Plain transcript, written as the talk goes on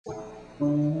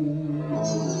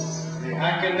They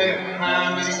hacking their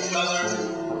ham at each other,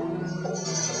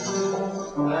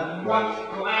 and what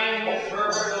clang is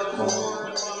heard of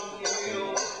swords on the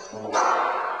field.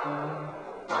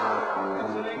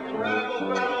 It's an incredible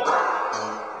battle.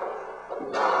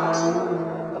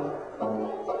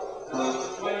 After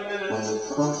 20 minutes,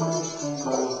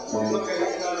 they look at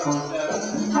each other and say,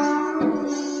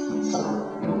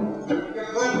 "You're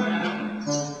good, man.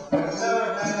 I've never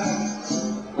had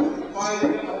a fight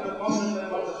against an opponent that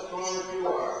was as strong as you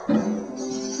are.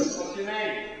 What's your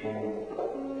name?"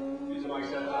 I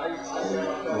said, I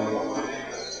cannot tell you what my name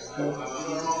is. I'm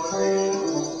under an obligation.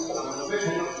 I'm an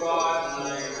official of God, and I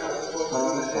am supposed to do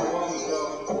this in one, so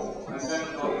I can't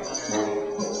tell you my name.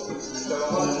 So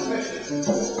what is the mission? He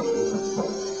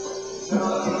said, "Oh,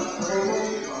 that's not crazy,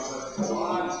 you know, but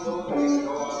God told me to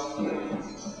go out stealing."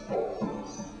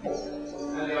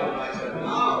 And the other guy said,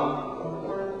 "No,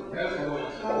 there's a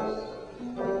coincidence.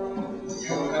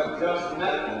 You have just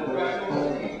met the professional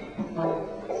scene.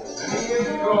 Many years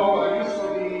ago, I used to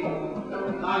be the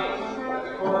knight at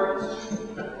the courts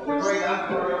of the great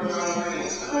emperor of Germany,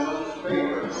 and I was his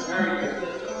favorite, married his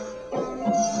sister.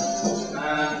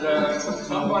 And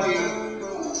somebody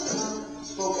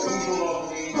spoke evil of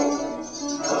me, and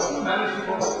I was banished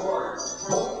from the court.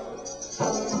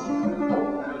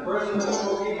 And the person that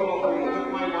spoke evil of me took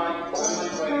my wife and my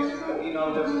place, and he now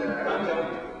lives there. And I tell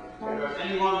you, if there's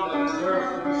anyone that deserves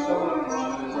to be stolen from,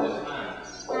 is this man.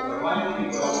 But why don't we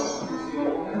go to see the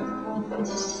old man?"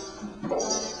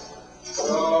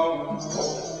 So,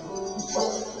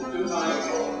 the two knights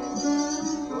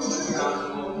go to the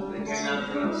castle, they gain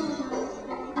entrance.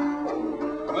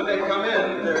 When they come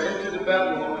in, they're into the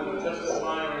bedroom and they're just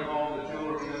admiring all the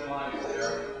jewelry and lights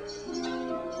there.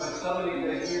 But suddenly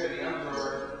they hear the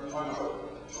emperor,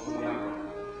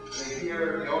 they hear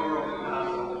the owner of the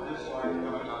castle and his wife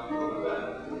coming up to the bed.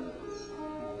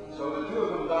 So the two of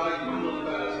them dive under the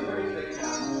bed as quick as they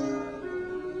can.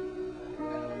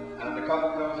 And the couple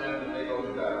comes in and they go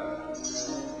to bed.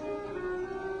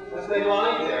 As they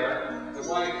lie there, the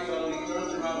wife suddenly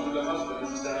turns around to the husband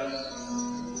and says,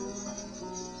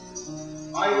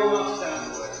 "I will not stand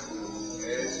for it.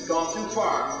 It's gone too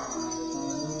far.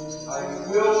 I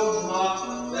will not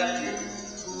let you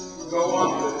go on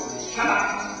with it. Shut up!"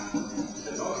 He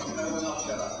said, "No, I will not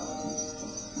shut up.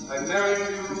 I married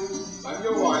you, I'm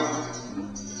your wife,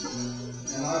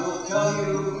 and I will tell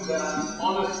you that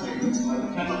honestly, I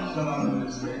cannot shut up in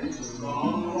this case. We've gone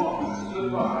on wrong, I stood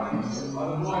by, out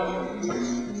of loyalty to you.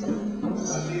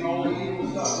 I've seen all the evil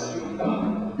stuff that you've done.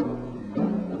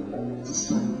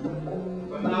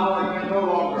 But now I can no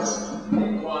longer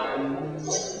keep quiet.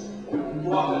 You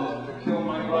plotted to kill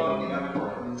my brother, the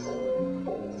emperor.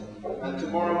 And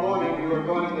tomorrow morning you are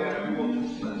going there and you will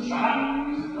just shut up."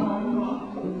 He said, "No, I will not.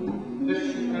 This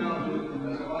you cannot do,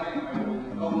 as a wife, I will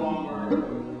no longer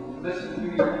listen to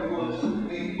you, you will listen to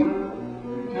me.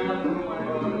 You cannot do my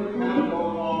brother, you cannot go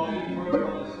along any further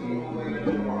on this evil way that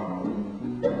you are."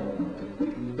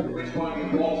 At which point he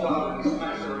walks out and he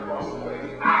smacks her across the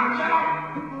face. "Ah, shut up!"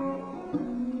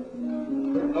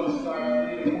 Those starts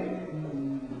bleeding.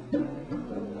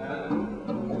 And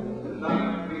the knight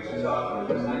reaches out with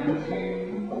his handkerchief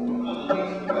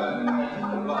underneath the bed and catches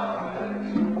the blood from the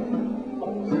handkerchief.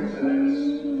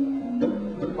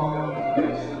 The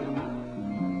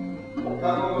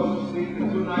couple goes to sleep, the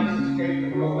two knights escape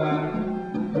and go back.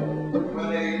 When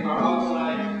they are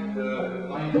outside, the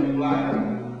knight in black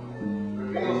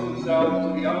reveals himself to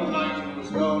the other knight who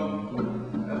was known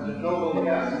as the noble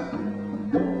guest.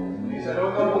 And he said, "Oh,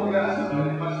 noble guest, I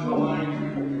must remind you,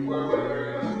 you were my very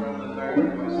best friend and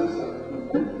married my sister.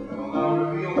 I will now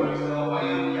reveal myself, I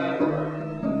am the emperor.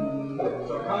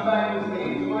 So come back with me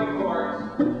to my court,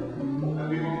 and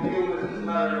we will deal with this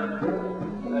matter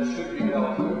that should be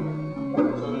dealt with."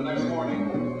 So the next morning,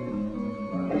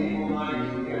 the evil knight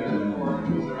who came to the court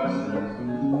was arrested,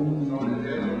 thrown in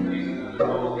jail for treason, and the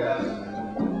noble guest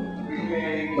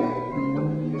regained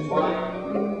his wife,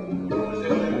 his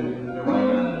position, and the right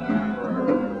hand of the emperor.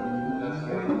 And that's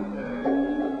the end of the day.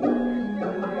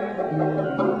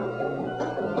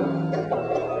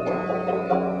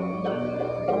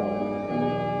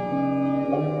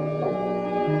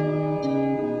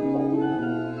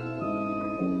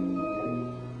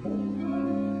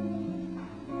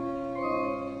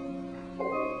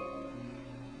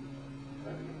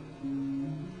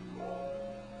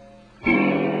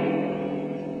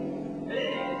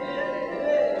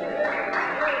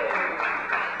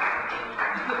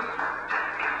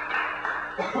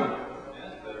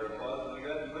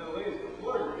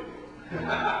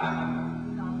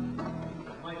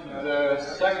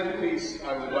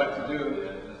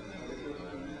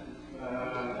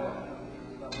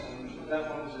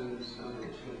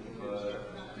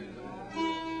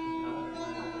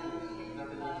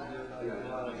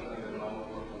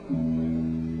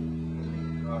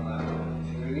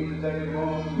 take it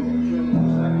home to your children.